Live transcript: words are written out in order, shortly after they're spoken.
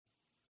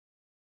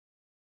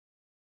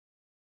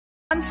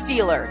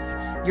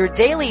Steelers, your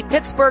daily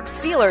Pittsburgh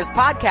Steelers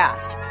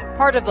podcast,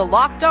 part of the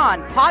Locked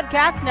On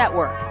Podcast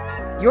Network,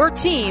 your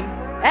team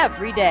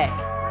every day.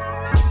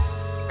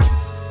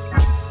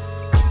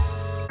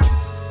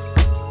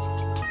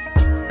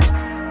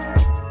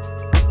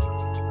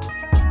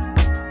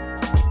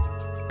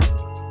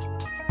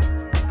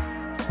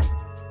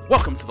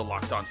 Welcome to the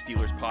Locked On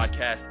Steelers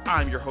podcast.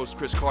 I'm your host,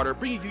 Chris Carter,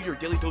 bringing you your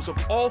daily dose of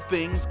all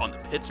things on the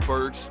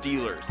Pittsburgh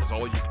Steelers. As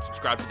always, you can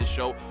subscribe to this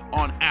show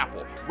on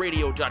Apple,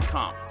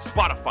 Radio.com,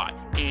 Spotify,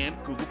 and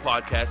Google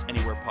Podcasts,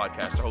 anywhere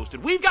podcasts are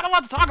hosted. We've got a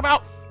lot to talk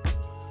about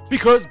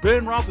because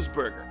Ben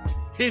Roethlisberger,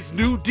 his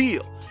new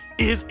deal,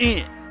 is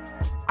in.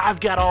 I've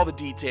got all the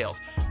details.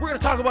 We're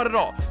going to talk about it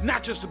all,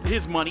 not just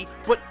his money,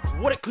 but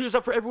what it clears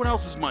up for everyone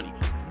else's money,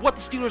 what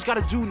the Steelers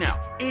got to do now.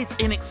 It's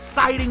an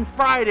exciting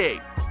Friday.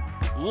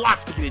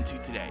 Lots to get into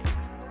today.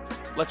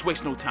 Let's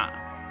waste no time.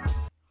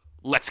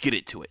 Let's get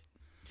into it.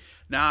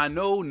 Now, I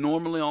know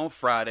normally on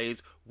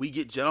Fridays, we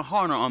get Jenna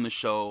Harner on the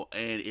show,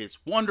 and it's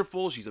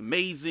wonderful. She's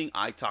amazing.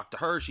 I talk to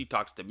her. She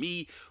talks to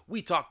me.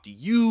 We talk to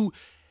you.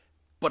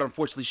 But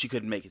unfortunately, she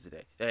couldn't make it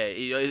today.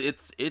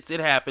 It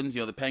happens.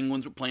 You know, the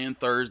Penguins were playing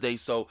Thursday,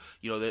 so,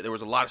 you know, there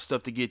was a lot of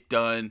stuff to get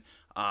done.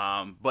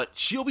 But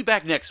she'll be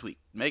back next week.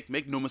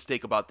 Make no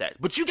mistake about that.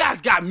 But you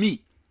guys got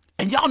me.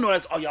 And y'all know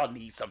that's all y'all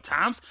need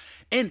sometimes.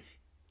 And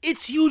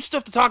it's huge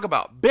stuff to talk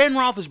about. Ben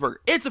Roethlisberger,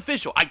 it's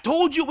official. I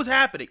told you it was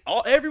happening.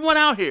 Everyone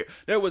out here,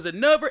 there was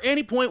never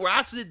any point where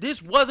I said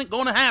this wasn't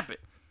going to happen.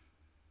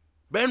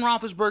 Ben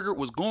Roethlisberger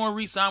was going to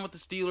re-sign with the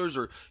Steelers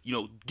or, you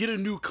know, get a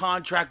new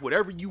contract,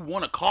 whatever you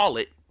want to call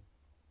it.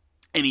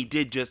 And he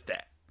did just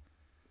that.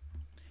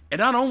 And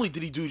not only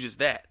did he do just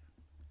that,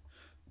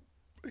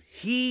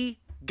 he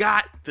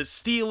got the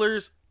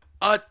Steelers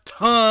a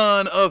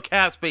ton of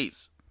cap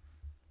space.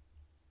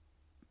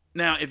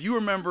 Now, if you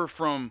remember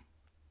from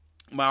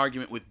my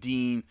argument with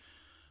Dean,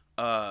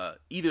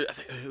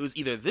 it was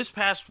either this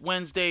past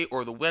Wednesday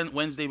or the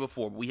Wednesday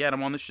before, we had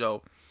him on the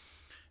show,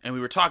 and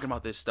we were talking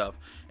about this stuff,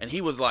 and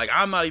he was like,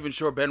 I'm not even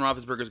sure Ben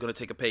Roethlisberger is going to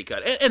take a pay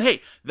cut. And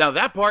hey, now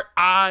that part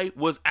I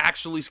was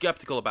actually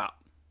skeptical about.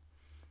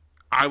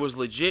 I was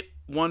legit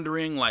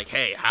wondering, like,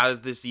 hey, how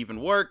does this even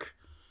work?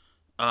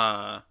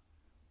 Ben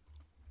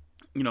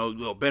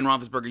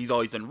Roethlisberger, he's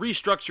always done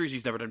restructures,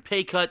 he's never done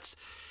pay cuts,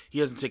 he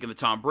hasn't taken the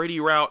Tom Brady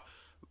route,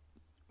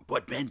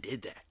 but Ben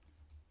did that.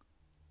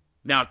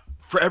 Now,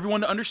 for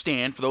everyone to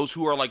understand, for those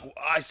who are like,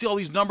 I see all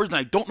these numbers and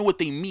I don't know what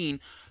they mean,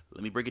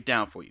 let me break it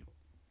down for you.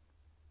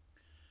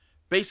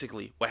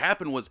 Basically, what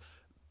happened was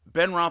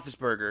Ben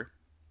Roethlisberger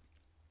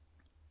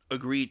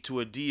agreed to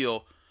a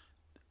deal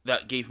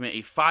that gave him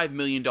a $5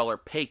 million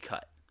pay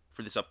cut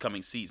for this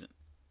upcoming season.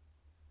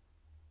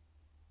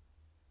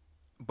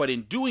 But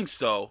in doing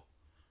so,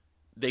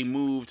 they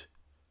moved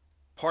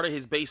part of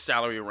his base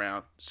salary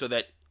around so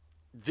that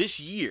this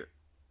year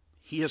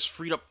he has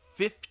freed up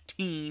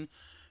 $15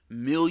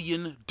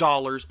 million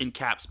in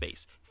cap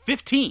space.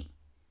 15.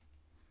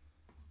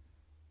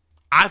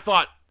 I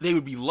thought they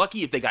would be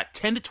lucky if they got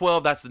 10 to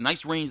 12. That's the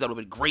nice range. That would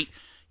have been great.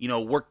 You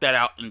know, work that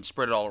out and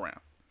spread it all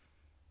around.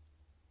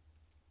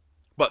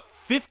 But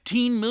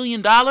 $15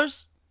 million?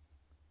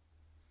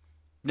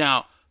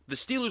 Now, the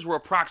Steelers were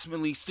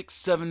approximately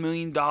 $6-7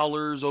 million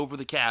over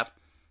the cap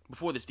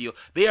before this deal.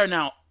 They are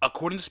now,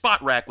 according to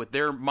Spot Rack, with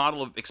their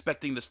model of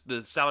expecting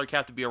the salary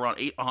cap to be around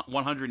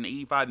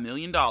 $185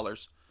 million,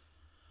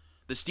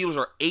 the Steelers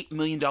are $8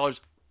 million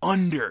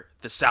under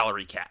the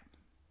salary cap.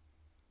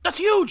 That's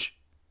huge.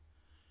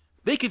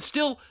 They could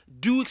still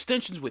do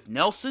extensions with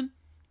Nelson,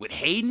 with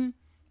Hayden,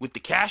 with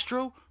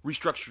DeCastro,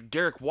 restructure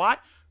Derek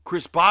Watt,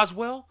 Chris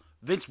Boswell,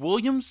 Vince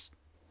Williams.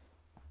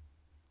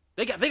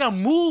 They got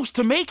moves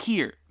to make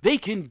here. They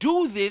can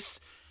do this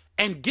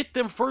and get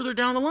them further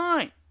down the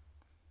line.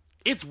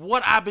 It's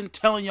what I've been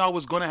telling y'all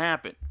was going to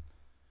happen.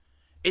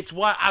 It's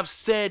what I've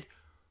said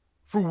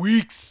for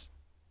weeks.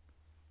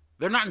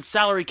 They're not in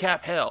salary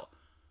cap hell.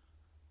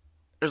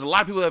 There's a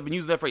lot of people that have been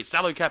using that phrase,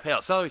 salary cap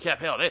hell, salary cap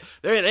hell. They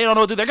don't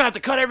know what to do. They're going to have to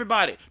cut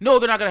everybody. No,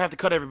 they're not going to have to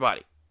cut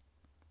everybody.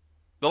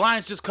 The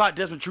Lions just caught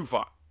Desmond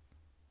Trufant.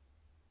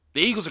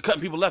 The Eagles are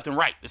cutting people left and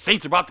right. The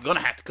Saints are going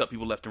to have to cut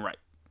people left and right.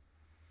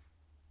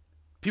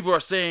 People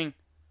are saying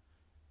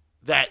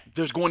that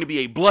there's going to be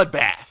a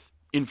bloodbath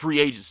in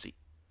free agency.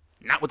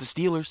 Not with the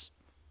Steelers.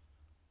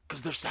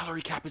 Because their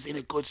salary cap is in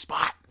a good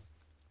spot.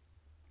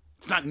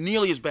 It's not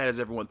nearly as bad as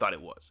everyone thought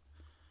it was.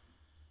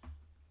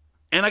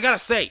 And I got to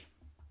say,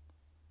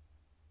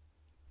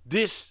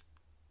 this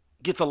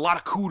gets a lot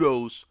of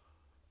kudos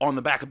on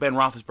the back of Ben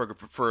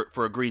Roethlisberger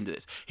for agreeing to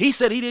this. He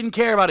said he didn't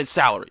care about his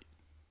salary.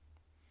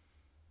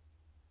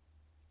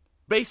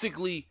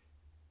 Basically,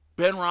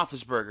 Ben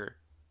Roethlisberger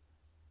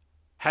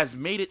has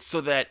made it so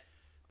that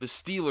the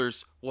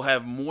Steelers will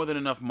have more than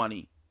enough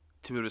money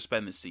to be able to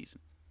spend this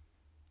season.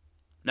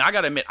 Now, I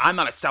got to admit, I'm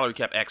not a salary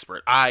cap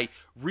expert. I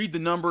read the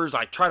numbers.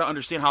 I try to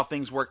understand how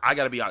things work. I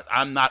got to be honest.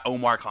 I'm not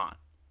Omar Khan.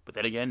 But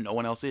then again, no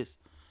one else is.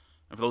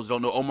 And for those who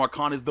don't know, Omar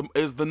Khan is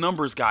the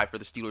numbers guy for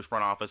the Steelers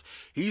front office.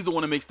 He's the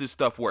one that makes this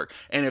stuff work.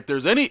 And if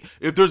there's any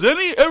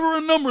ever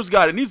a numbers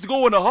guy that needs to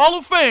go in the Hall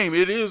of Fame,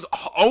 it is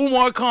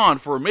Omar Khan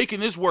for making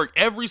this work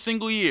every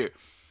single year.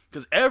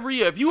 Because every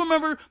year, if you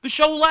remember the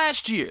show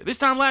this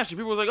time last year,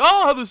 people were like,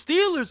 oh, the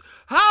Steelers,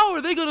 how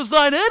are they going to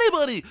sign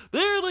anybody?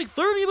 They're like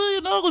 $30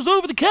 million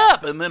over the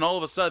cap. And then all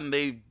of a sudden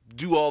they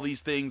do all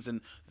these things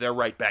and they're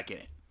right back in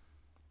it.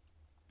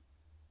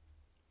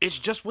 It's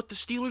just what the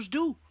Steelers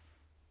do.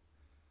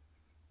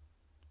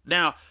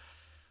 Now,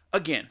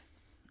 again,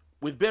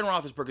 with Ben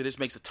Roethlisberger, this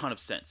makes a ton of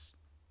sense.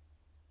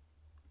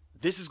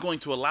 This is going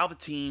to allow the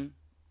team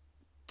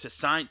to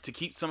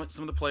keep some of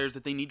the players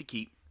that they need to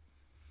keep.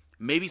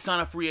 Maybe sign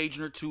a free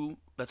agent or two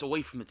that's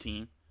away from the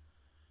team.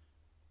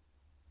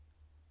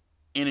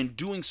 And in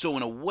doing so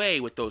in a way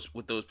with those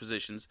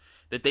positions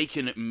that they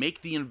can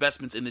make the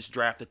investments in this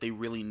draft that they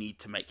really need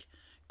to make.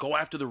 Go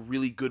after the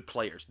really good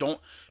players.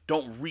 Don't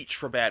reach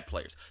for bad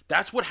players.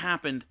 That's what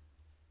happened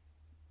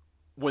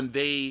when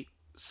they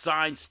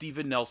signed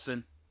Steven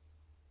Nelson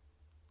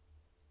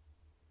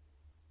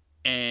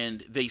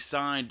and they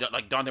signed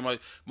like Dante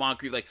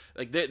Moncrief.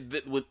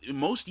 With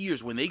most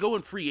years when they go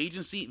in free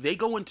agency, they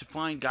go in to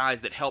find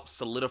guys that help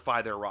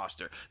solidify their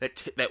roster,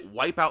 that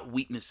wipe out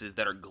weaknesses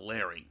that are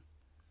glaring.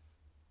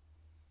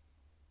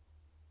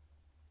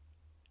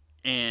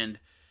 And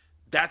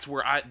that's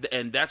where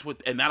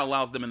that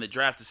allows them in the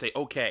draft to say,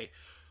 okay,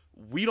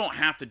 we don't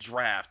have to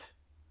draft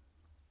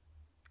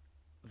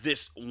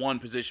this one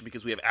position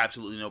because we have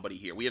absolutely nobody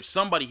here. We have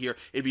somebody here.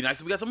 It'd be nice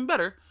if we got something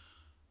better,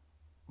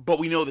 but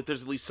we know that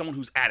there's at least someone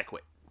who's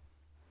adequate.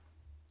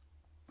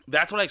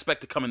 That's what I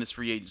expect to come in this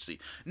free agency.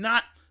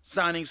 Not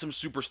signing some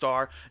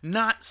superstar,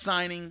 not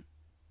signing,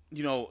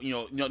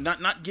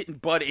 not getting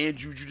Bud and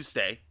Juju to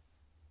stay.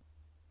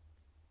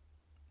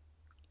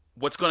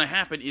 What's going to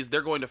happen is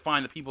they're going to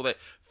find the people that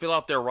fill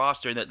out their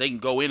roster and that they can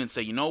go in and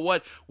say, you know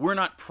what, we're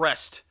not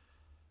pressed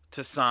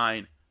to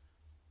sign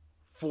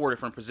 4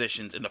 different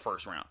positions in the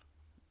first round.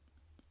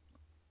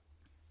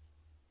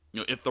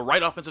 If the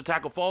right offensive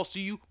tackle falls to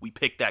you, we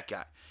pick that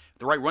guy. If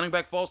the right running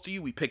back falls to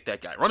you, we pick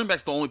that guy. Running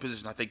back's the only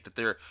position I think that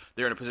they're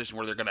in a position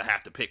where they're going to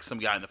have to pick some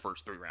guy in the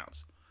first 3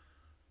 rounds.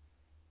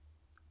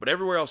 But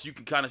everywhere else, you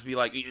can kind of be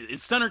like,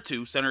 it's center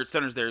too.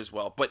 Center's there as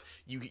well. But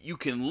you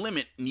can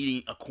limit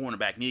needing a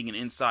cornerback, needing an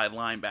inside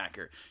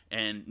linebacker,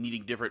 and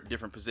needing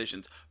different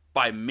positions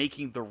by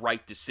making the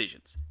right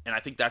decisions. And I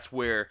think that's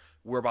where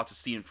we're about to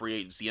see in free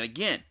agency. And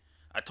again,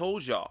 I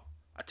told y'all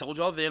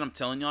then, I'm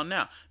telling y'all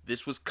now,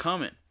 this was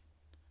coming.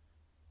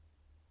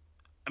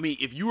 I mean,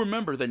 if you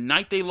remember the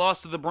night they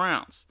lost to the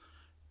Browns,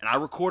 and I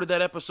recorded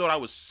that episode, I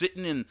was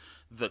sitting in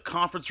the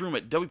conference room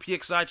at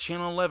WPXI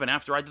Channel 11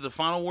 after I did the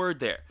final word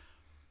there.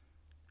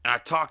 And I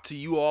talked to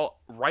you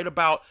all right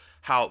about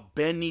how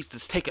Ben needs to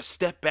take a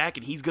step back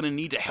and he's going to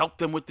need to help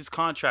them with this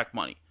contract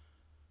money.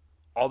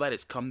 All that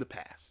has come to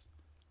pass.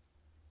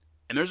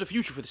 And there's a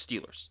future for the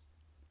Steelers.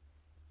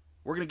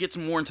 We're going to get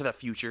some more into that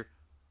future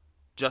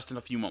just in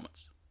a few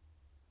moments.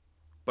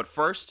 But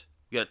first,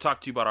 we got to talk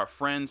to you about our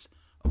friends,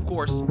 of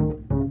course,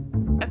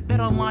 at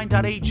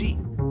betonline.ag.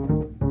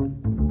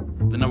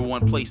 The number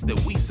one place that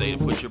we say to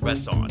put your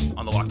bets on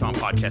the Locked On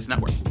Podcast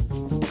Network.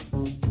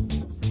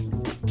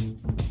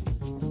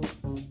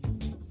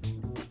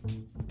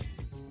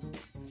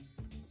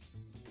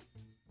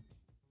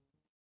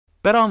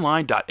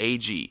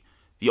 BetOnline.ag,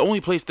 the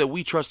only place that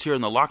we trust here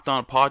in the Locked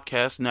On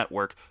Podcast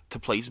Network to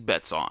place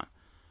bets on.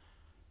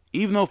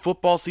 Even though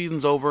football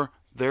season's over,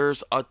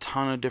 there's a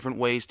ton of different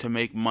ways to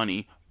make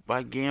money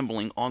by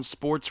gambling on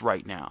sports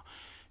right now.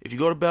 If you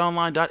go to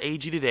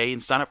betonline.ag today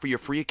and sign up for your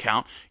free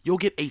account, you'll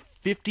get a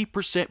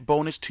 50%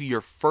 bonus to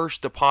your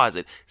first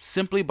deposit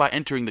simply by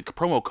entering the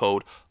promo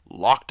code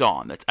Locked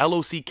On. That's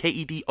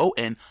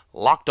LOCKEDON,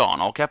 Locked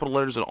On, all capital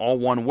letters and all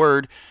one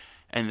word.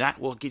 And that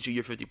will get you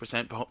your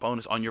 50%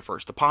 bonus on your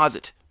first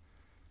deposit.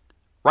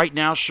 Right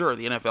now, sure,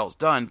 the NFL's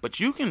done,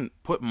 but you can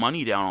put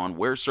money down on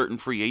where certain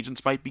free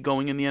agents might be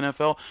going in the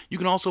NFL. You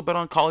can also bet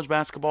on college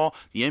basketball,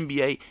 the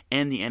NBA,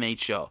 and the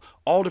NHL.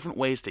 All different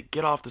ways to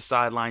get off the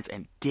sidelines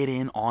and get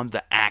in on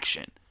the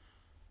action.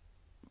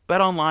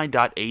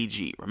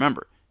 BetOnline.ag.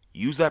 Remember,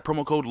 use that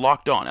promo code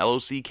LOCKEDON,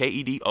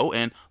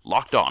 LOCKEDON,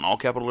 Locked On, all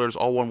capital letters,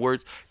 all one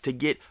words, to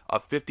get a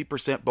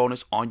 50%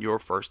 bonus on your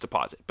first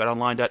deposit.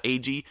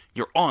 BetOnline.ag,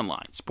 your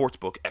online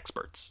sportsbook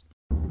experts.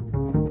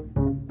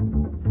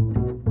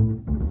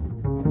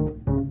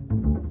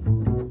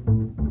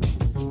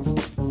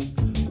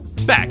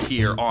 Back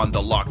here on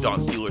the Locked On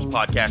Steelers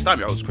podcast, I'm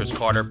your host, Chris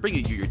Carter,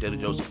 bringing you your daily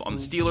dose on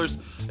the Steelers.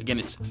 Again,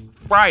 it's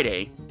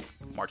Friday,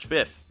 March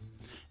 5th,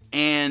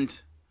 and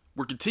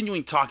we're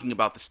continuing talking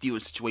about the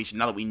Steelers situation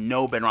now that we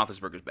know Ben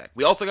Roethlisberger's back.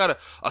 We also got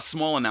a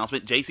small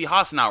announcement. J.C.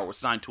 Hassenauer was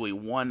signed to a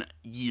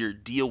 1-year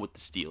deal with the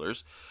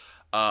Steelers.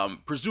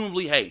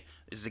 Presumably, hey,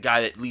 this is a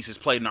guy that at least has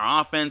played in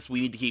our offense.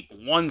 We need to keep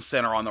one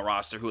center on the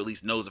roster who at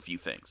least knows a few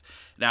things.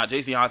 Now,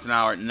 J.C.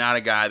 Hassenauer, not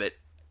a guy that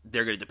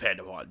they're going to depend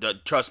upon.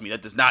 Trust me,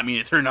 that does not mean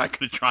that they're not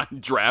going to try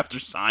and draft or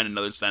sign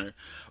another center.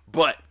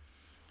 But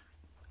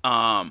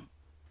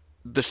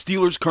the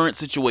Steelers' current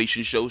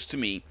situation shows to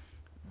me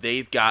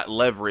they've got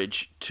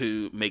leverage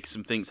to make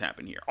some things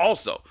happen here.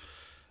 Also,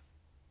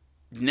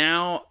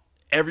 now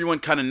everyone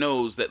kind of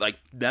knows that, like,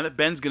 now that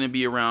Ben's going to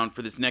be around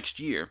for this next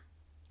year,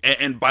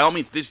 and by all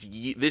means,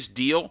 this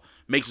deal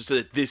makes it so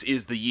that this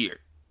is the year.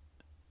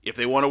 If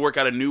they want to work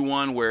out a new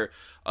one where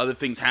other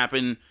things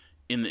happen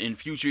in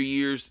future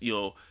years, you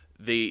know,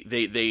 they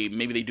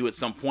maybe they do at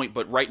some point.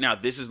 But right now,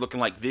 this is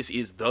looking like this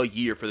is the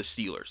year for the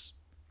Steelers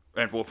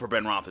and for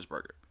Ben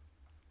Roethlisberger.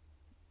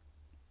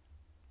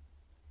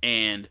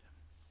 And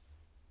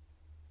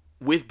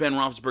with Ben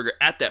Roethlisberger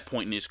at that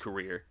point in his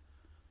career,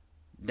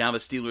 now the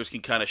Steelers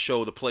can kind of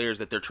show the players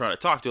that they're trying to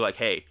talk to, like,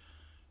 hey,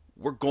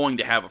 we're going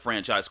to have a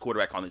franchise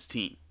quarterback on this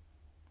team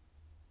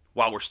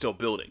while we're still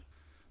building.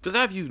 Because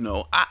as you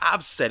know,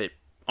 I've said it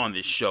on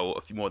this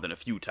show more than a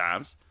few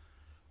times,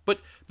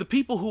 but the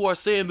people who are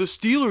saying the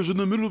Steelers are in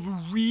the middle of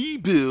a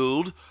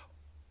rebuild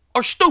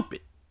are stupid.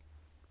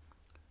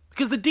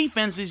 Because the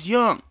defense is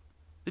young.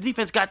 The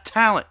defense got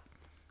talent.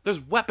 There's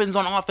weapons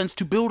on offense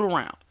to build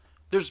around.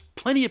 There's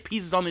plenty of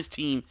pieces on this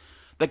team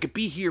that could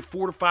be here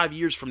 4 to 5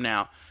 years from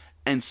now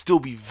and still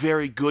be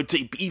very good,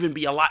 to even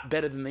be a lot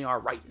better than they are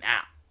right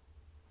now.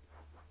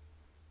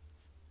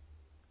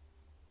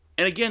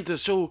 And again, to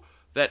show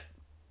that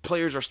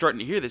players are starting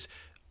to hear this,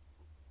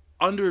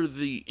 under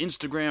the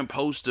Instagram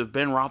post of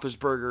Ben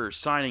Roethlisberger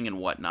signing and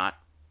whatnot,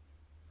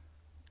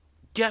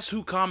 guess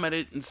who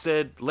commented and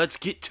said, let's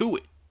get to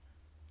it?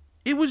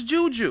 It was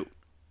Juju.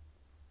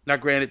 Now,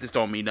 granted, this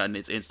don't mean nothing.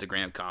 It's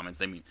Instagram comments.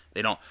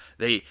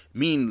 They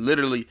mean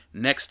literally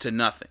next to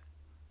nothing.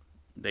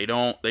 They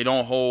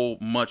don't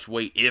hold much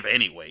weight, if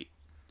any weight,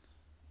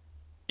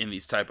 in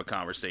these type of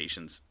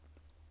conversations.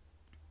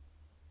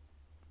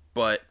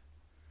 But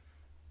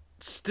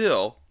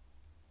still,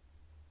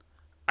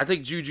 I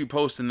think Juju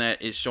posting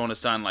that is showing a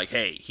sign like,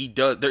 hey, he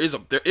does. There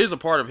is a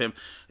part of him,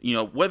 you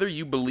know, whether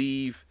you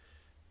believe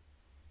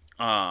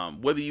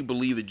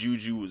that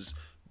Juju was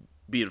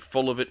being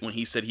full of it when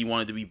he said he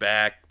wanted to be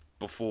back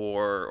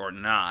before or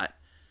not.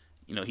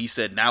 You know, he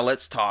said, now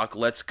let's talk,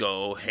 let's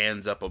go,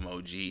 hands up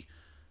emoji.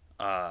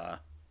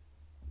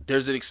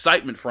 There's an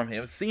excitement from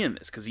him seeing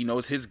this because he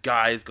knows his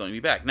guy is going to be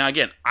back. Now,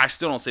 again, I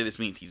still don't say this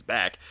means he's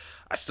back.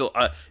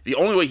 The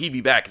only way he'd be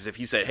back is if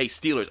he said, hey,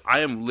 Steelers, I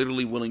am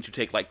literally willing to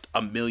take like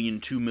 $1 million,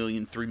 $2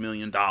 million, $3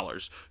 million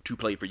to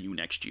play for you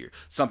next year.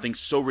 Something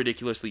so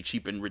ridiculously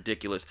cheap and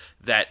ridiculous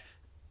that,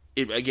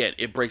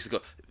 it breaks the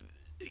go.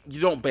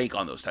 You don't bank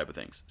on those type of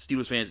things.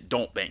 Steelers fans,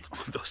 don't bank on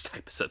those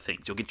types of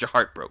things. You'll get your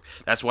heart broke.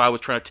 That's why I was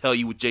trying to tell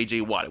you with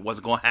J.J. Watt. It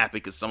wasn't going to happen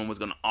because someone was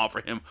going to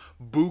offer him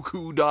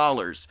buku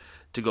dollars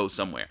to go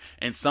somewhere.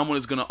 And someone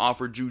is going to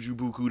offer Juju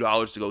buku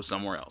dollars to go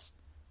somewhere else.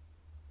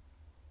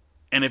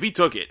 And if he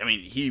took it, I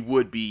mean,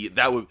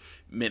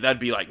 that'd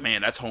be like,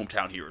 man, that's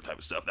hometown hero type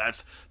of stuff.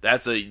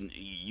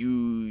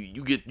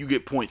 You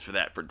get points for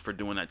that, for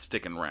doing that,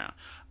 sticking around.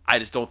 I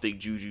just don't think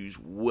Juju's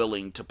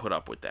willing to put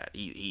up with that.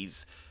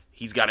 He's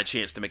got a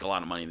chance to make a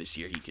lot of money this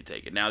year. He could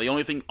take it. Now, the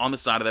only thing on the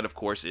side of that, of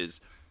course, is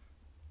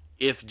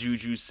if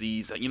Juju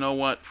sees, you know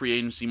what, free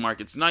agency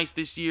market's nice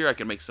this year, I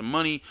can make some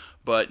money,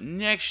 but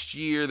next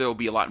year there will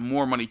be a lot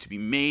more money to be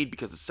made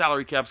because the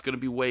salary cap's going to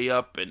be way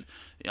up, and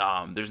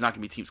there's not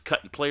going to be teams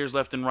cutting players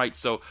left and right,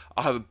 so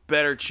I'll have a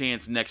better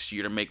chance next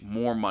year to make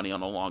more money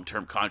on a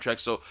long-term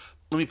contract. So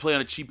let me play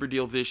on a cheaper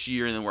deal this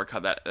year and then work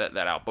that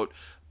out. But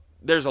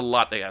there's a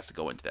lot that has to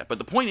go into that. But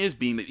the point is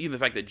being that even the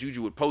fact that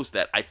Juju would post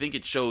that, I think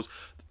it shows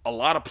a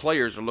lot of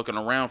players are looking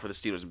around for the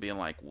Steelers and being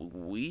like,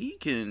 we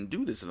can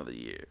do this another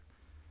year.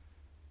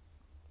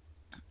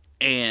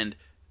 And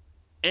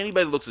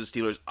anybody that looks at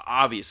the Steelers,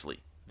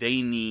 obviously,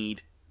 they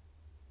need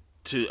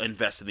to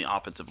invest in the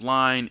offensive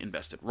line,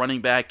 invest at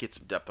running back, get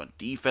some depth on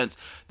defense.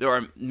 There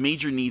are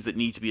major needs that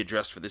need to be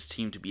addressed for this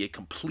team to be a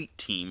complete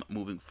team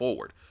moving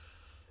forward.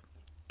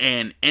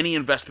 And any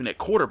investment at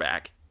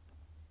quarterback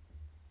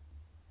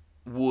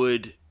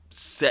would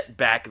set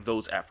back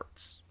those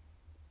efforts.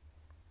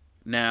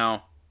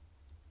 Now,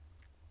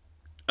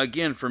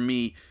 again, for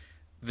me,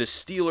 the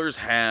Steelers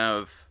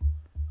have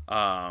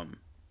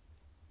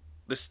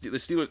the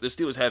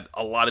Steelers have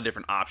a lot of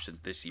different options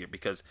this year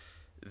because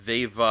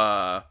they've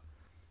put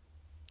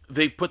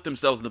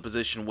themselves in the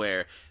position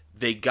where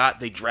they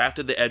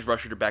drafted the edge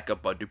rusher to back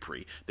up Bud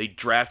Dupree. They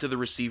drafted the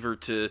receiver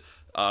to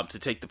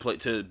take the play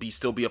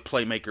still be a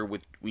playmaker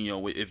with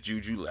if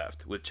Juju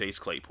left with Chase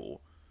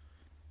Claypool.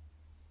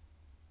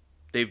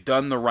 They've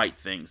done the right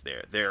things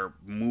there. They're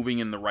moving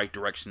in the right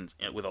directions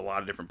with a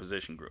lot of different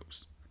position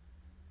groups.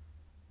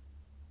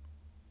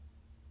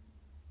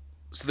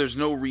 So there's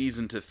no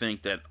reason to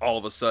think that all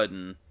of a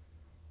sudden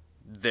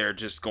they're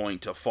just going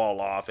to fall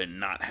off and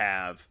not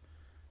have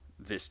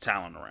this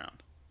talent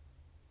around.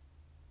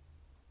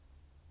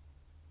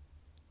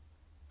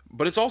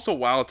 But it's also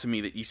wild to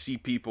me that you see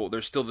people,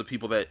 there's still the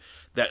people that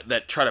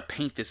try to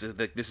paint this as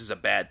that this is a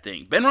bad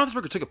thing. Ben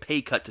Roethlisberger took a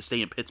pay cut to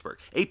stay in Pittsburgh.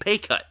 A pay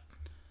cut.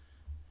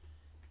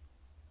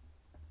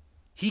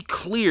 He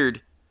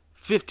cleared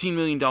 $15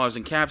 million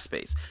in cap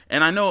space.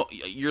 And I know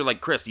you're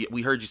like, Chris,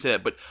 we heard you say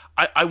that, but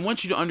I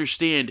want you to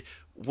understand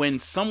when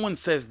someone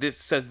says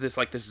this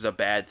like this is a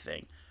bad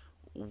thing,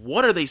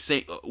 what are they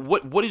saying?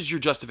 What is your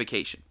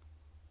justification?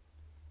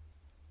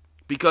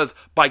 Because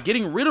by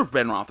getting rid of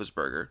Ben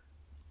Roethlisberger,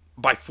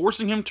 by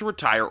forcing him to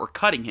retire or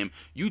cutting him,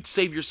 you'd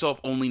save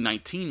yourself only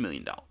 $19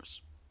 million.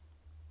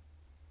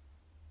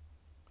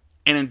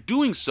 And in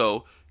doing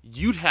so,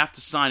 you'd have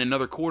to sign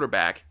another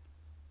quarterback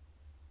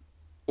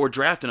or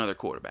draft another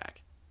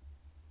quarterback.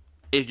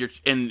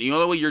 And the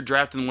only way you're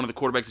drafting one of the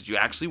quarterbacks that you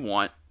actually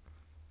want,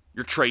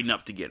 you're trading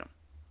up to get him.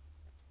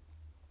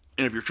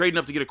 And if you're trading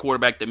up to get a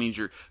quarterback, that means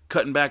you're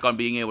cutting back on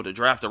being able to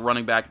draft a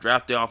running back,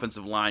 draft the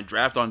offensive line,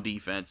 draft on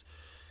defense.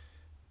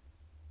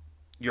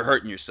 You're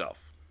hurting yourself.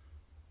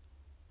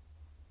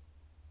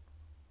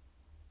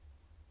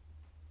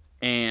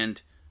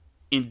 And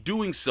in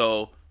doing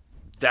so,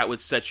 that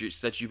would set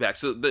you back.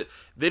 So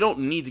they don't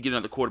need to get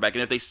another quarterback.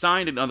 And if they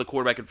signed another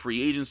quarterback in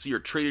free agency or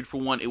traded for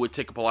one, it would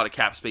take up a lot of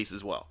cap space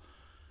as well.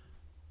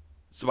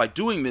 So by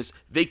doing this,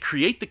 they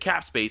create the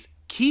cap space,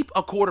 keep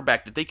a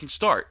quarterback that they can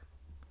start,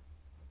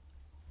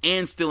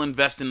 and still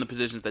invest in the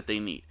positions that they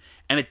need.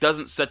 And it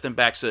doesn't set them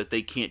back so that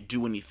they can't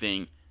do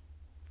anything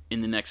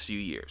in the next few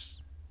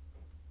years.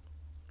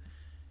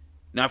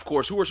 Now, of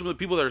course, who are some of the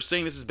people that are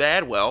saying this is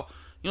bad? Well,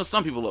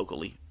 some people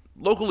locally.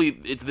 Locally,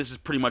 this is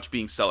pretty much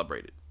being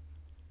celebrated.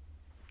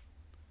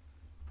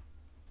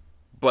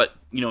 But,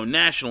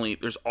 nationally,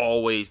 there's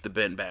always the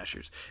Ben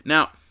bashers.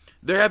 Now,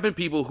 there have been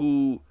people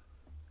who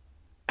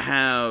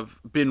have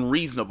been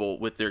reasonable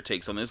with their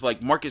takes on this.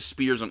 Like Marcus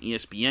Spears on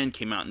ESPN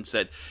came out and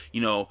said,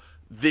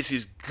 this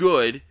is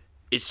good.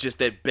 It's just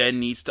that Ben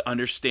needs to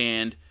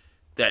understand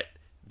that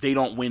they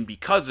don't win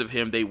because of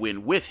him. They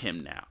win with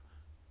him now.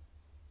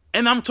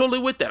 And I'm totally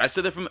with that. I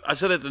said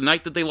that the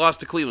night that they lost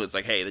to Cleveland. It's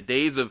like, hey, the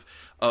days of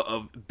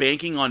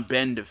banking on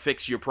Ben to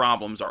fix your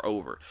problems are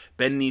over.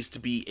 Ben needs to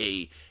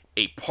be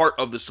a part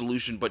of the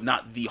solution, but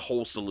not the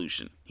whole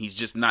solution. He's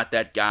just not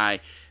that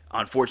guy.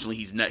 Unfortunately,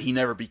 he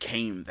never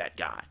became that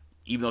guy.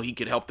 Even though he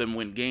could help them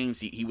win games,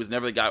 he was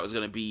never the guy that was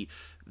going to be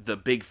the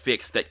big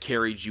fix that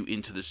carried you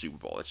into the Super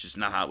Bowl. That's just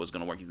not how it was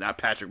going to work. He's not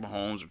Patrick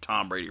Mahomes or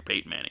Tom Brady or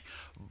Peyton Manning.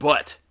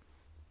 But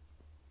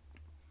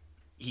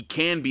he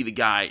can be the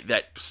guy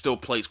that still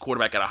plays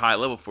quarterback at a high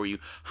level for you,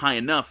 high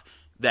enough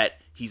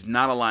that he's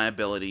not a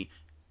liability,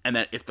 and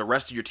that if the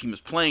rest of your team is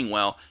playing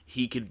well,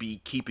 he could be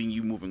keeping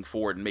you moving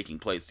forward and making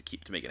plays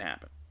to make it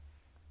happen.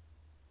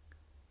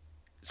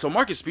 So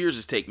Marcus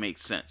Spears' take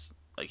makes sense.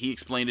 Like, he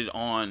explained it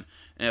on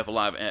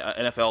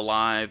NFL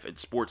Live and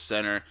Sports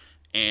Center,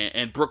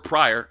 and Brooke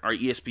Pryor, our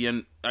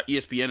ESPN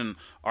and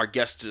our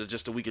guest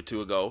just a week or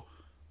two ago,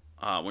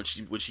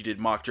 when she did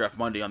Mock Draft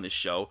Monday on this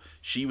show,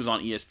 she was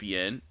on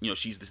ESPN.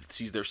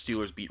 She's their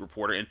Steelers beat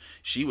reporter, and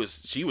she was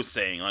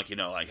saying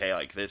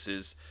hey, this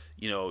is,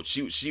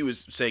 she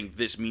was saying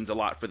this means a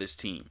lot for this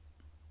team,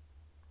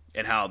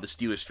 and how the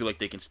Steelers feel like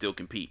they can still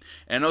compete.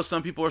 And I know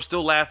some people are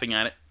still laughing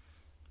at it,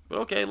 but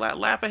okay,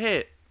 laugh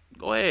ahead,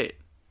 go ahead.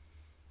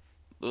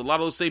 A lot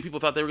of those same people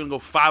thought they were going to go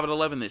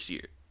 5-11 this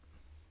year.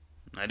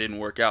 That didn't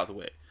work out the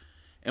way.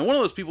 And one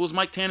of those people was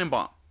Mike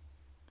Tannenbaum.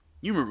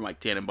 You remember Mike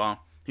Tannenbaum?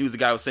 He was the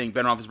guy who was saying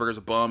Ben Roethlisberger's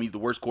a bum. He's the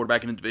worst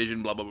quarterback in the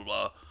division. Blah, blah, blah,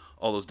 blah.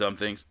 All those dumb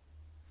things.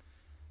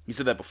 He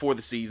said that before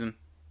the season.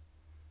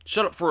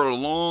 Shut up for a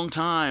long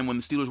time when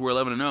the Steelers were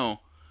 11-0.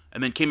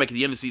 And then came back at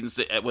the end of the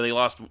season when they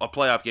lost a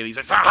playoff game. He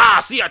said,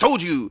 "Aha! See, I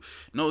told you."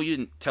 No, you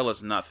didn't tell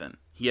us nothing.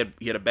 He had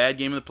a bad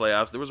game in the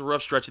playoffs. There was a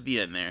rough stretch at the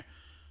end there.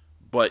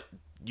 But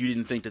you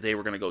didn't think that they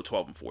were going to go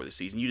 12-4 this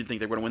season. You didn't think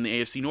they were going to win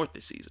the AFC North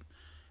this season.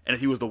 And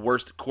if he was the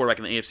worst quarterback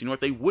in the AFC North,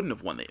 they wouldn't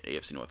have won the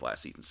AFC North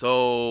last season.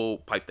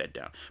 So, pipe that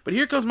down. But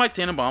here comes Mike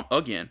Tannenbaum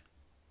again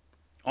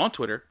on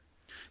Twitter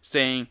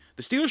saying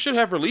the Steelers should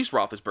have released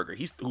Roethlisberger,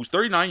 who's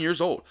 39 years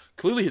old.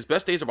 Clearly his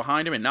best days are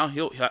behind him, and now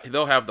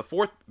they'll have the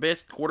fourth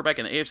best quarterback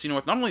in the AFC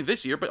North, not only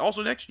this year, but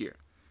also next year.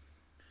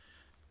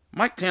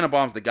 Mike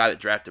Tannenbaum's the guy that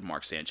drafted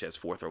Mark Sanchez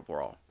 4th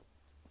overall.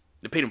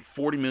 They paid him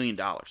 $40 million.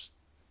 The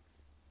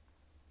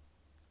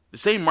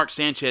same Mark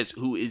Sanchez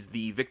who is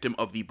the victim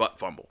of the butt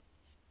fumble.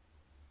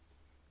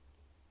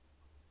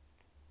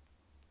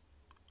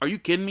 Are you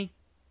kidding me?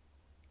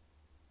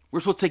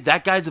 We're supposed to take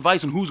that guy's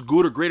advice on who's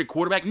good or great at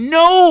quarterback?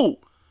 No!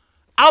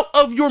 Out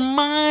of your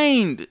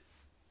mind!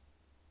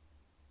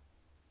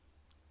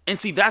 And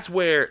see, that's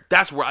where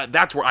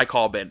I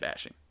call Ben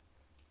bashing.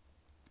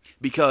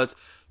 Because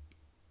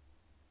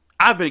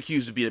I've been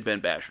accused of being a Ben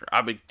basher.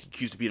 I've been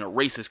accused of being a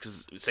racist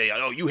because say,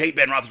 oh, you hate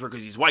Ben Roethlisberger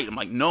because he's white. I'm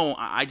like, no,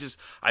 I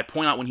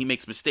point out when he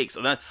makes mistakes.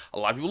 So that a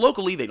lot of people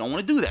locally, they don't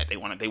want to do that. They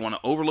want to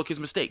overlook his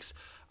mistakes.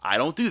 I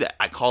don't do that.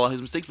 I call out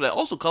his mistakes, but I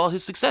also call out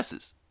his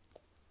successes.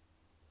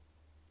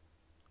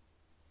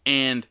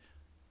 And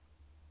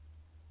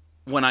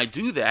when I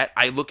do that,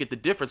 I look at the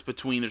difference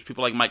between there's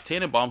people like Mike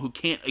Tannenbaum who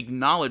can't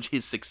acknowledge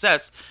his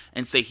success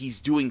and say he's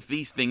doing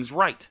these things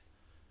right.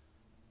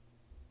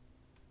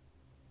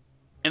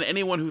 And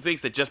anyone who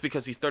thinks that just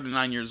because he's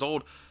 39 years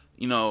old,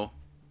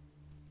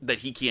 that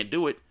he can't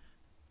do it,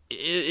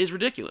 is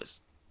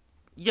ridiculous.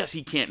 Yes,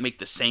 he can't make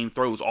the same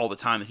throws all the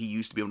time that he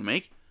used to be able to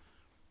make,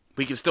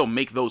 but he can still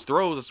make those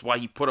throws. That's why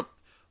he put up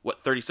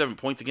 37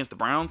 points against the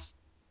Browns?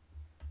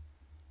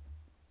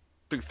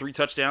 Threw 3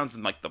 touchdowns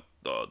in like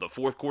the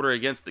fourth quarter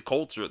against the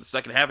Colts, or the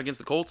second half against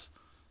the Colts.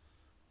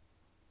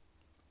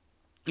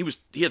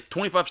 He had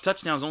 25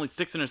 touchdowns, only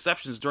 6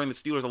 interceptions during the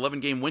Steelers'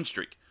 11-game win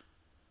streak.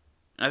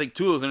 And I think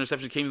 2 of those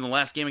interceptions came in the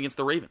last game against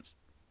the Ravens.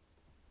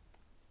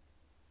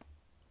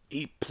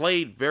 He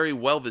played very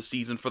well this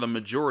season for the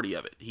majority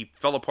of it. He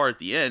fell apart at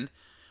the end,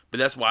 but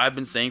that's why I've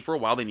been saying for a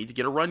while they need to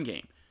get a run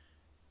game.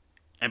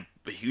 And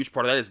a huge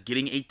part of that is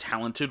getting a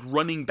talented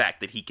running back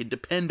that he can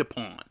depend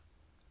upon.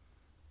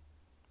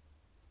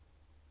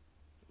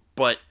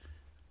 But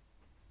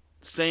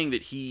saying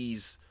that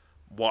he's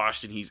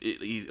washed and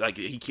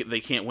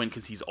they can't win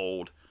because he's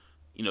old.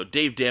 You know,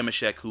 Dave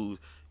Damashek, who,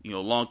 you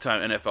know,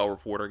 longtime NFL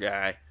reporter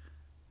guy,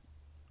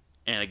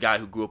 and a guy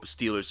who grew up a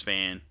Steelers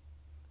fan,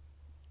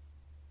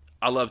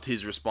 I loved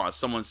his response.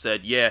 Someone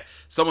said the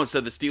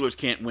Steelers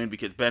can't win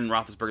because Ben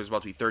Roethlisberger is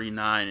about to be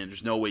 39 and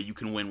there's no way you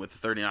can win with a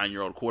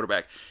 39-year-old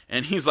quarterback.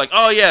 And he's like,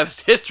 oh yeah,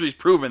 history's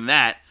proven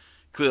that.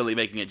 Clearly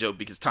making a joke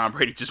because Tom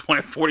Brady just won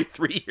at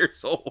 43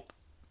 years old.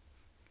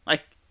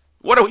 Like,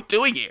 what are we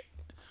doing here?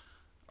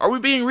 Are we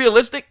being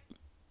realistic?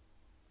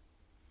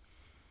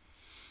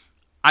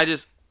 I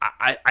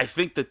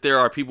think that there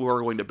are people who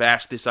are going to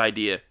bash this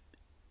idea,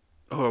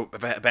 or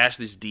bash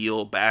this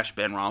deal, bash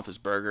Ben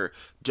Roethlisberger,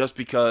 just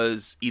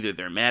because either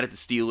they're mad at the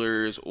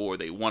Steelers or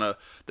they want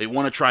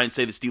to try and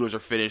say the Steelers are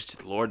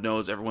finished. Lord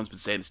knows everyone's been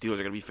saying the Steelers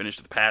are going to be finished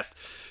for the past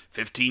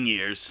 15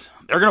 years.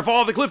 They're going to fall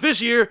off the cliff this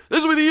year.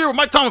 This will be the year where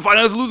Mike Tomlin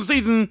finally has to lose the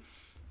season.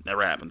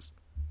 Never happens.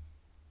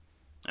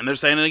 And they're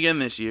saying it again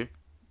this year.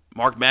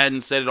 Mark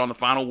Madden said it on the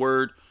Final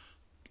Word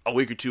a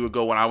week or two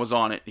ago when I was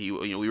on it. We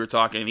were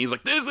talking, and he's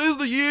like, "This is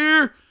the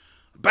year.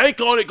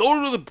 Bank on it.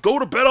 Go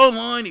to Bet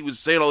Online." He was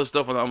saying all this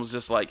stuff, and I was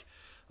just like,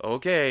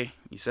 "Okay,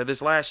 you said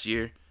this last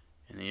year,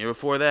 and the year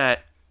before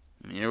that,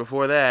 and the year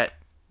before that,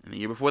 and the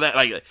year before that.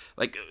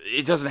 Like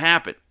it doesn't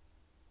happen."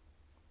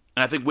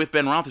 And I think with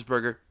Ben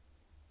Roethlisberger,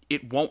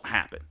 it won't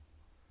happen,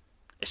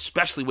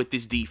 especially with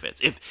this defense.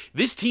 If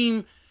this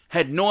team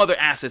had no other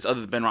assets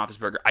other than Ben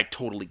Roethlisberger, I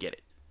totally get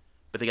it.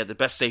 But they got the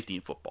best safety in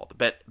football,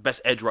 the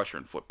best edge rusher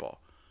in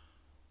football,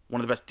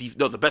 one of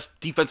the best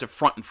defensive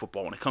front in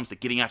football when it comes to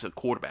getting after the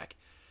quarterback.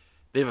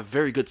 They have a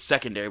very good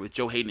secondary with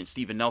Joe Hayden and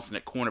Steven Nelson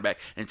at cornerback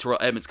and Terrell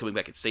Edmonds coming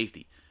back at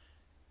safety.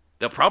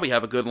 They'll probably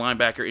have a good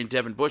linebacker in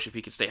Devin Bush if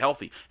he can stay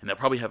healthy, and they'll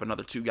probably have a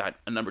number 2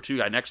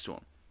 guy next to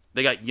him.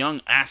 They got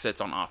young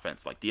assets on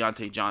offense like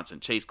Deontay Johnson,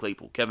 Chase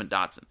Claypool, Kevin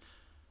Dotson.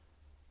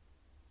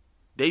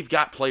 They've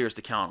got players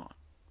to count on.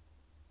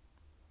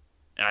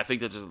 And I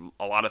think that there's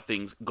a lot of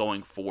things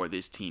going for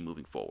this team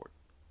moving forward.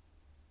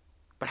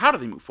 But how do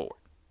they move forward?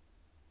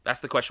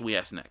 That's the question we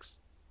ask next.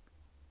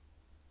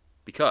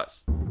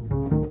 Because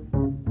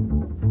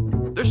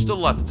there's still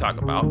a lot to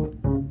talk about.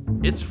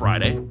 It's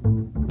Friday.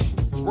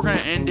 We're going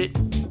to end it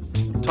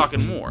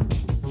talking more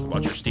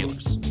about your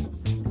Steelers.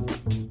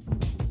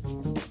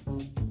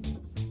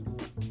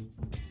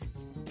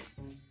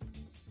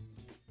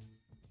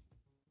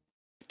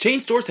 Chain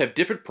stores have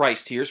different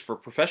price tiers for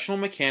professional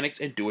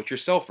mechanics and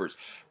do-it-yourselfers.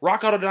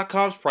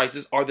 RockAuto.com's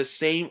prices are the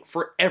same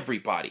for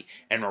everybody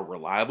and are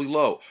reliably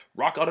low.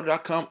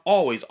 RockAuto.com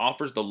always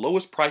offers the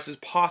lowest prices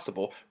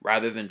possible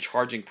rather than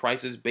charging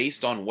prices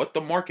based on what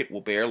the market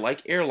will bear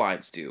like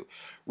airlines do.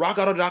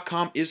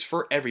 RockAuto.com is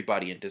for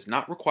everybody and does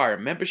not require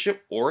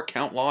membership or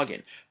account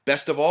login.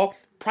 Best of all,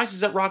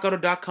 prices at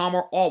RockAuto.com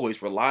are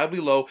always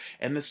reliably low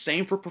and the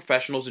same for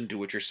professionals and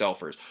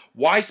do-it-yourselfers.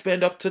 Why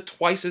spend up to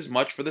twice as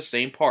much for the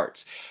same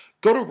parts?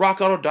 Go to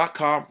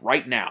RockAuto.com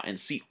right now and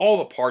see all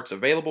the parts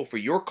available for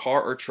your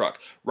car or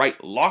truck.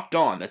 Write Locked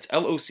On, that's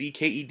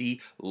L-O-C-K-E-D,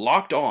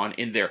 Locked On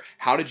in their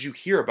How Did You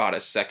Hear About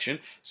Us section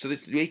so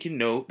that they can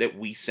know that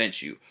we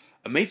sent you.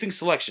 Amazing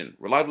selection,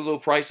 reliably low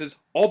prices,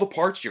 all the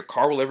parts your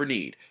car will ever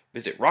need.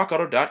 Visit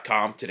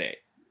RockAuto.com today.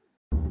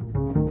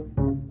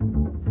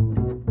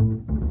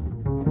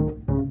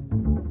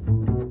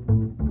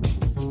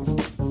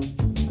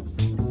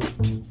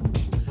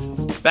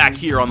 Back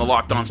here on the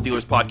Locked On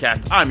Steelers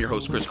podcast, I'm your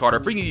host, Chris Carter,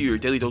 bringing you your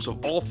daily dose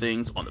of all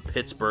things on the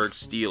Pittsburgh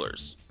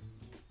Steelers.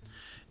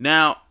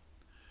 Now,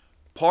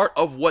 part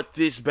of what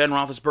this Ben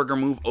Roethlisberger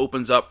move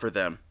opens up for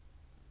them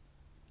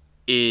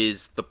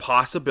is the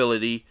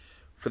possibility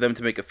for them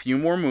to make a few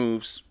more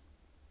moves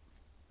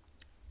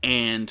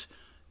and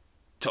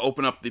to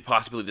open up the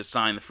possibility to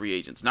sign the free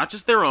agents. Not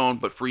just their own,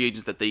 but free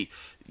agents that they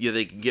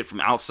can get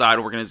from outside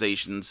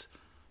organizations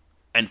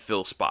and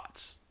fill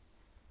spots.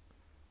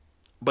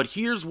 But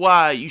here's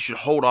why you should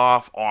hold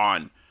off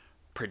on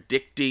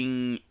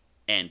predicting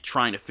and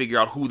trying to figure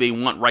out who they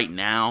want right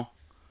now.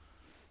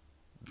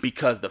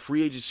 Because the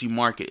free agency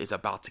market is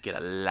about to get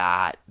a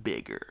lot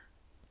bigger.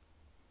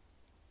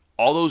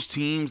 All those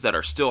teams that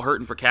are still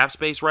hurting for cap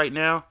space right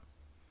now,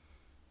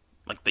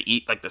 like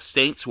the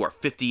Saints who are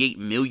 $58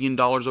 million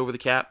over the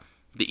cap,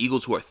 the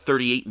Eagles who are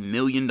 $38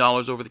 million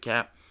over the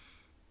cap,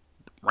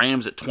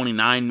 Rams at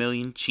 $29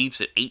 million,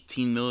 Chiefs at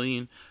 $18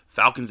 million,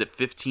 Falcons at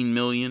 $15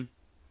 million.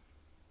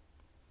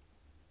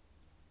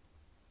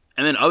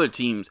 And then other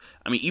teams,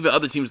 I mean, even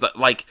other teams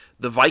like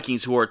the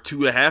Vikings, who are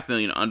 $2.5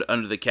 million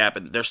under the cap,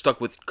 and they're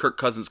stuck with Kirk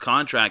Cousins'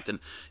 contract. And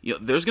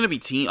there's going to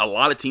be a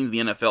lot of teams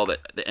in the NFL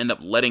that end up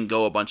letting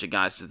go a bunch of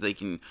guys so they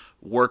can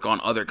work on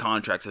other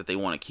contracts that they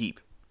want to keep.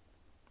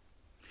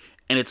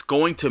 And it's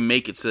going to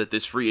make it so that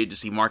this free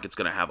agency market's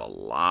going to have a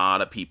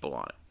lot of people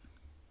on it.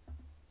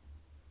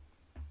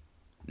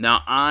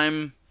 Now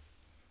I'm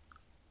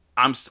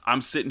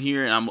sitting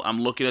here and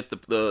I'm looking at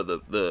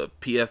the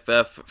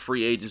PFF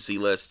free agency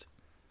list.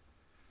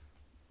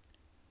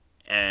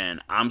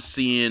 And I'm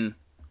seeing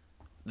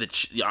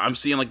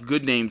like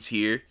good names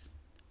here,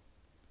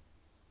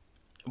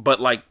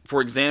 but like for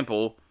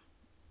example,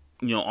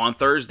 on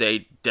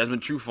Thursday,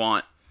 Desmond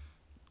Trufant,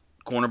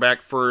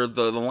 cornerback for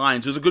the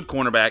Lions, who's a good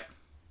cornerback,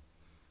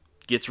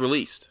 gets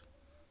released.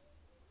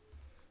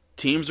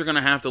 Teams are going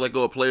to have to let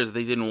go of players that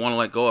they didn't want to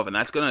let go of, and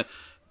that's going to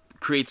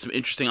create some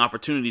interesting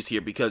opportunities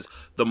here because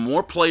the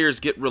more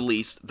players get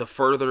released, the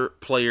further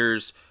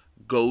players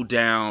go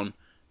down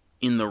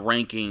in the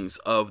rankings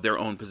of their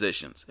own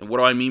positions. And what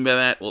do I mean by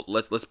that? Well,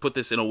 let's put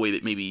this in a way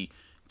that maybe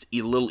it's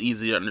a little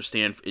easier to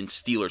understand in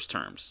Steelers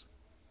terms.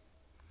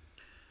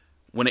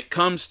 When it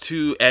comes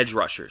to edge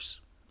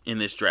rushers in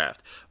this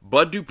draft,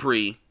 Bud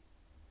Dupree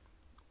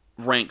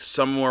ranks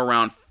somewhere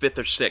around 5th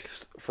or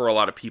 6th for a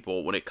lot of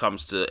people when it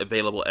comes to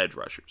available edge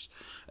rushers.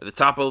 At the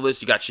top of the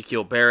list, you got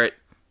Shaquille Barrett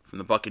from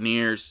the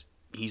Buccaneers.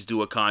 He's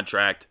due a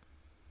contract.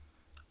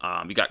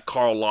 You got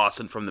Carl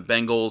Lawson from the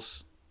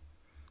Bengals.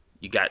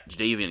 You got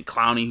Jadeveon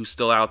Clowney, who's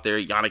still out there.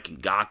 Yannick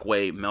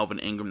Ngakoue, Melvin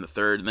Ingram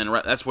III, and then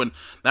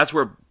that's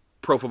where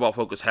Pro Football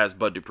Focus has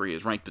Bud Dupree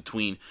is ranked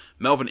between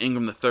Melvin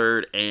Ingram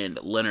III and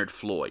Leonard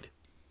Floyd.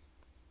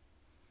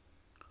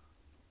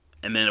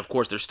 And then of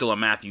course there's still a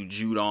Matthew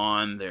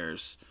Judon.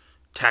 There's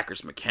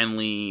Takers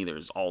McKinley.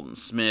 There's Alden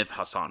Smith,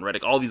 Hassan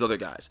Reddick, all these other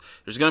guys.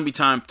 There's going to be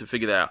time to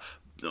figure that out.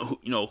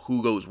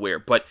 Who goes where,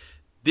 but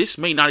this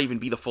may not even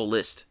be the full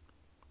list.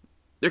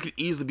 There could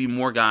easily be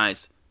more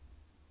guys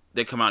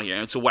that come out here.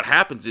 And so what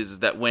happens is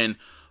that when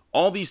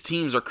all these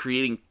teams are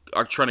trying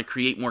to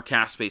create more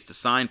cap space to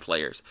sign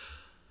players,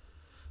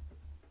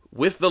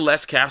 with the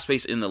less cap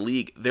space in the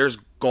league, there's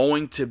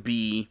going to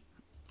be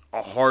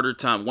a harder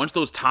time. Once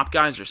those top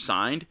guys are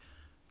signed,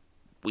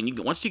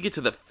 once you get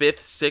to the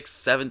 5th, 6th,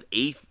 7th,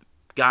 8th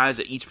guys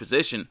at each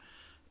position,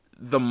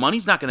 the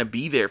money's not going to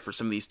be there for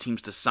some of these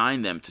teams to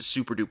sign them to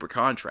super duper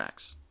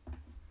contracts.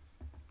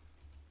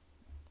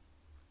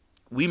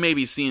 We may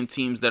be seeing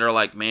teams that are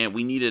like, man,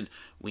 we need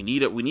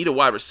a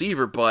wide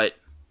receiver, but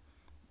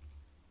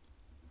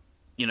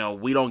we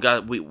don't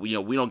got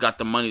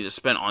the money to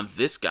spend on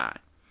this guy.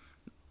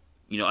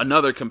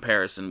 Another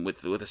comparison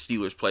with a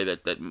Steelers play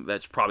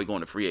that's probably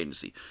going to free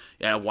agency.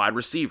 Yeah, wide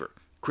receiver.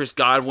 Chris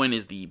Godwin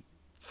is the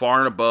far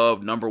and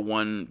above number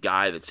one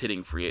guy that's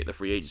hitting the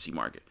free agency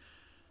market.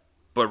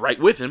 But right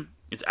with him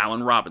is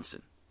Allen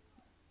Robinson,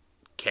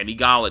 Kenny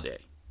Golladay,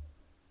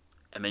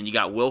 and then you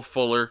got Will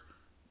Fuller,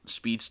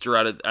 speedster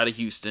out of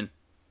Houston,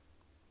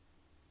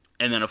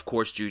 and then of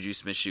course Juju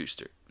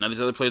Smith-Schuster. Now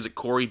there's other players like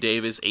Corey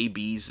Davis,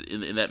 AB's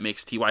in that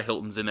mix, T.Y.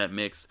 Hilton's in that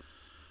mix,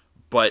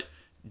 but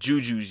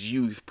Juju's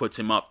youth puts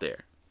him up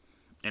there,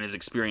 and his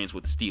experience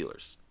with the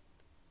Steelers,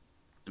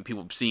 and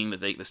people seeing that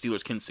the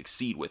Steelers can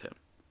succeed with him.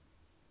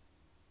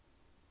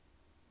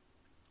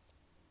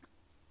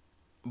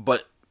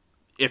 But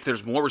if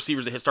there's more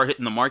receivers that start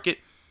hitting the market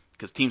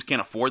because teams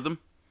can't afford them,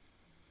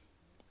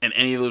 and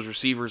any of those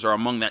receivers are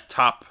among that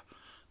top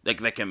that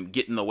can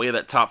get in the way of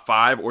that top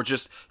 5, or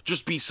just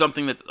be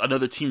something that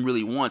another team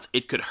really wants,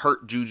 it could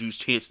hurt Juju's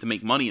chance to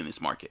make money in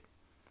this market.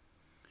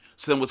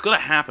 So then what's going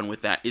to happen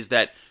with that is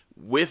that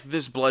with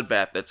this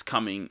bloodbath that's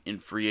coming in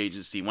free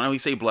agency, when we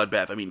say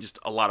bloodbath, I mean just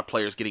a lot of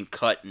players getting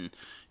cut and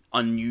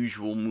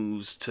unusual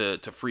moves to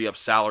free up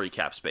salary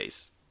cap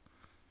space.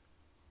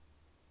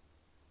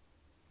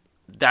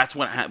 That's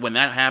when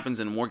that happens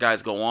and more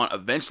guys go on,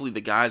 eventually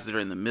the guys that are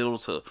in the middle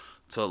to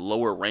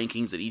lower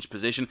rankings at each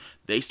position,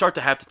 they start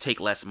to have to take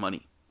less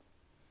money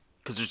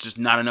because there's just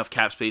not enough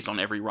cap space on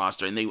every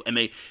roster, and they're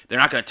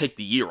not going to take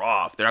the year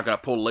off. They're not going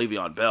to pull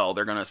Le'Veon Bell.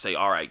 They're going to say,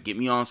 all right, get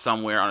me on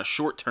somewhere on a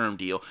short-term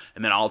deal,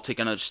 and then I'll take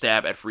another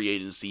stab at free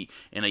agency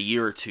in a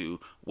year or two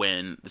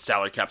when the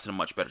salary cap's in a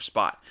much better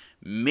spot.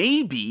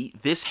 Maybe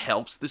this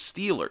helps the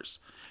Steelers.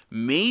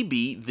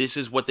 Maybe this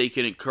is what they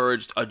can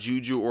encourage a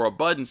Juju or a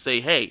Bud and say,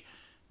 hey,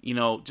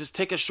 just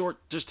take a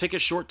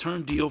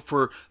short-term deal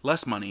for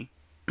less money.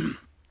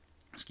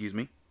 Excuse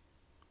me.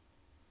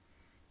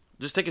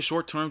 Just take a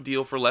short-term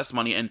deal for less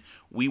money, and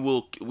we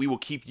will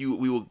keep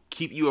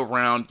you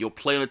around. You'll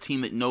play on a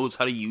team that knows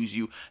how to use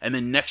you, and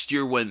then next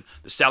year when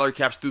the salary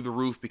cap's through the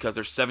roof because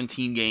there's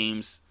 17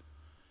 games,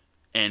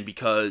 and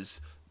because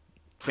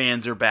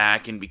fans are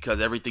back, and because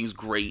everything's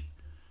great,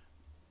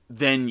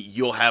 then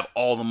you'll have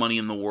all the money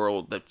in the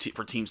world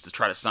for teams to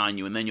try to sign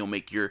you, and then you'll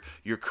make your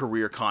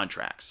career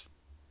contracts.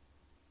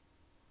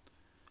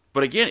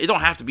 But again, it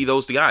don't have to be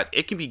those guys.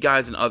 It can be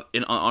guys on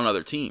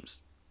other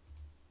teams.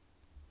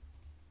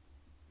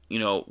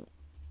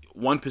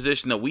 One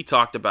position that we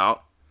talked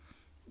about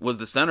was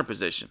the center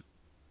position.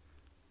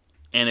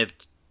 And if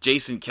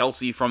Jason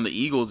Kelce from the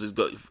Eagles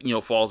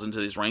falls into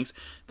these ranks,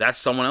 that's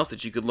someone else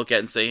that you could look at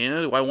and say,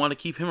 do I want to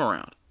keep him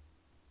around?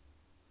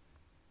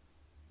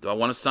 Do I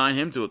want to sign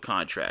him to a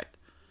contract?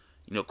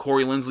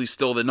 Corey Linsley's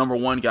still the number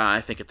one guy,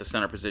 I think, at the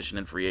center position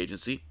in free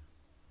agency.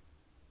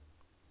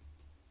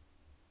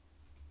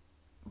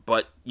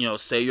 But,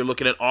 say you're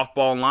looking at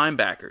off-ball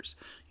linebackers.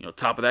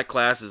 Top of that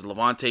class is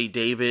Levante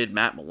David,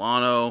 Matt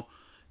Milano,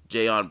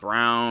 Jayon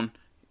Brown.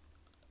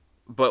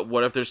 But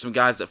what if there's some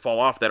guys that fall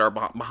off that are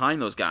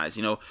behind those guys?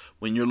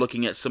 When you're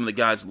looking at some of the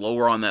guys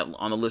lower on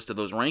the list of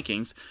those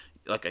rankings,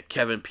 like a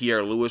Kevin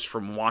Pierre-Louis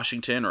from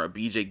Washington, or a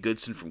B.J.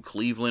 Goodson from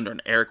Cleveland, or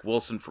an Eric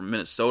Wilson from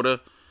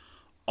Minnesota,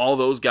 all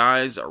those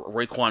guys, or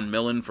Raekwon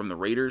Millen from the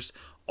Raiders,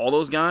 all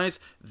those guys,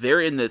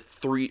 they're in the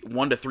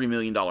 $1 to $3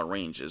 million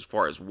range as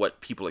far as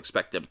what people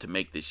expect them to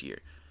make this year.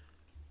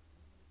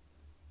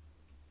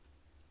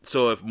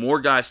 So if more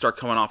guys start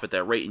coming off at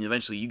that rate, and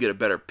eventually you get a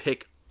better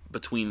pick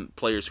between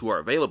players who are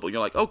available, you're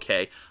like,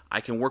 okay,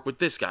 I can work with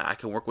this guy, I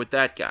can work with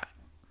that guy.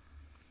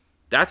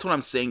 That's what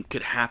I'm saying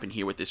could happen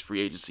here with this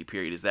free agency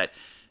period, is that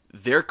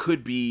there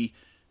could be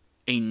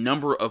a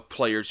number of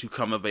players who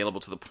come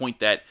available to the point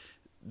that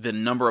the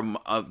number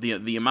of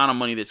the amount of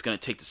money that's going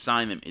to take to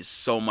sign them is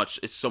so much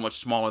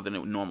smaller than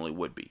it normally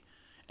would be.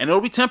 And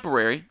it'll be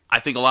temporary. I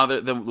think a lot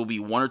of them will be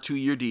 1 or 2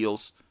 year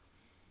deals,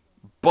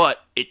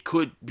 but it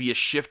could be a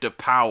shift of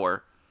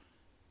power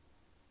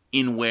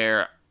in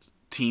where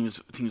teams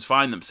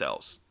find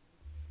themselves.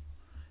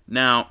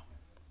 Now,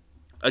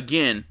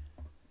 again,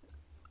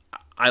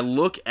 I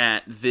look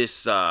at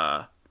this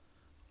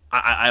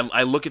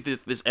I look at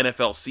this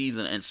NFL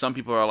season, and some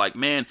people are like,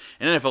 man,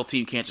 an NFL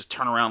team can't just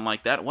turn around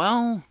like that.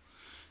 Well,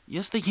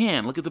 yes, they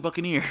can. Look at the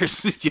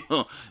Buccaneers.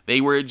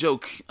 They were a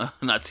joke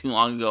not too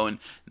long ago, and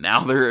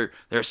now they're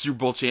Super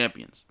Bowl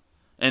champions.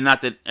 And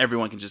not that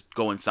everyone can just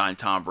go and sign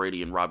Tom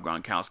Brady and Rob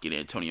Gronkowski and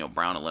Antonio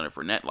Brown and Leonard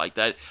Fournette like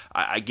that.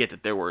 I get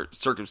that there were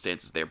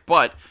circumstances there,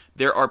 but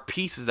there are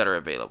pieces that are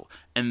available.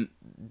 And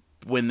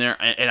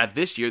at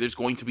this year, there's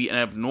going to be an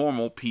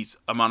abnormal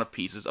amount of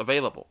pieces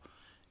available.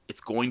 It's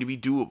going to be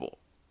doable.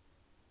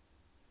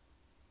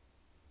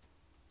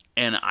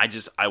 And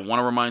I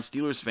want to remind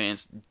Steelers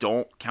fans,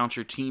 don't count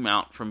your team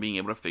out from being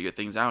able to figure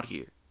things out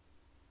here.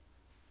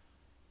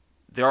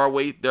 There are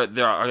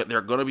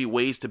going to be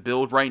ways to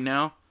build right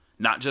now,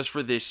 not just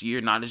for this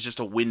year, not as just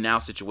a win now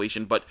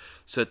situation, but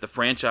so that the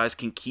franchise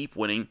can keep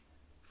winning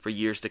for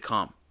years to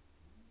come.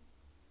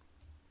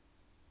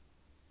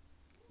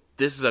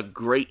 This is a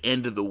great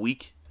end of the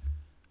week.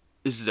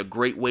 This is a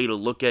great way to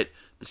look at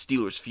the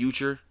Steelers'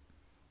 future.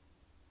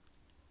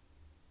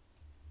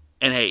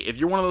 And hey, if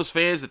you're one of those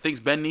fans that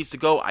thinks Ben needs to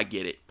go, I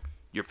get it.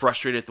 You're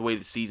frustrated at the way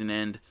the season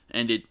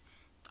ended.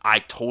 I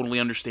totally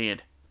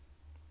understand.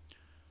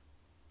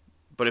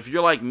 But if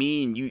you're like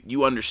me and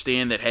you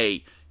understand that,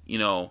 hey,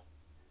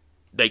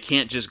 they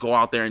can't just go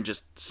out there and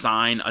just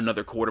sign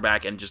another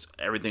quarterback and just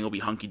everything will be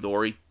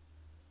hunky-dory,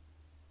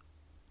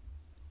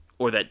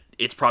 or that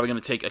it's probably going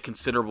to take a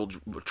considerable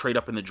trade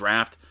up in the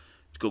draft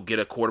to go get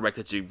a quarterback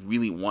that you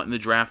really want in the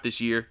draft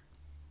this year,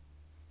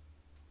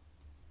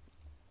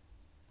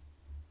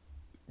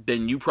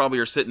 then you probably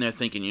are sitting there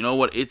thinking, you know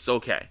what, it's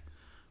okay.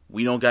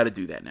 We don't got to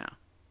do that now.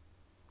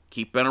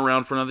 Keep Ben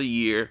around for another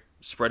year,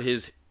 spread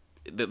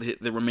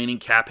the remaining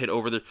cap hit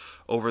over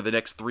the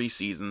next 3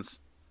 seasons,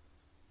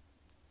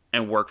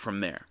 and work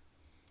from there.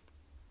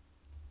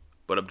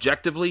 But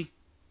objectively,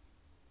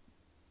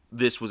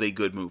 this was a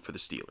good move for the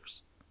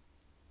Steelers.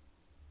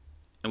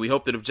 And we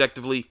hope that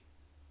objectively,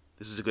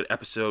 this is a good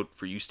episode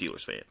for you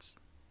Steelers fans.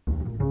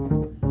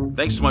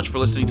 Thanks so much for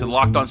listening to the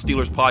Locked On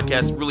Steelers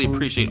podcast. Really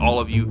appreciate all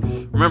of you.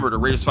 Remember to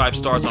rate us 5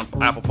 stars on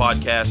Apple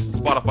Podcasts,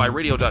 Spotify,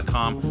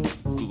 Radio.com,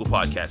 Google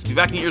Podcasts. Be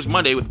back in your ears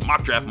Monday with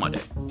Mock Draft Monday.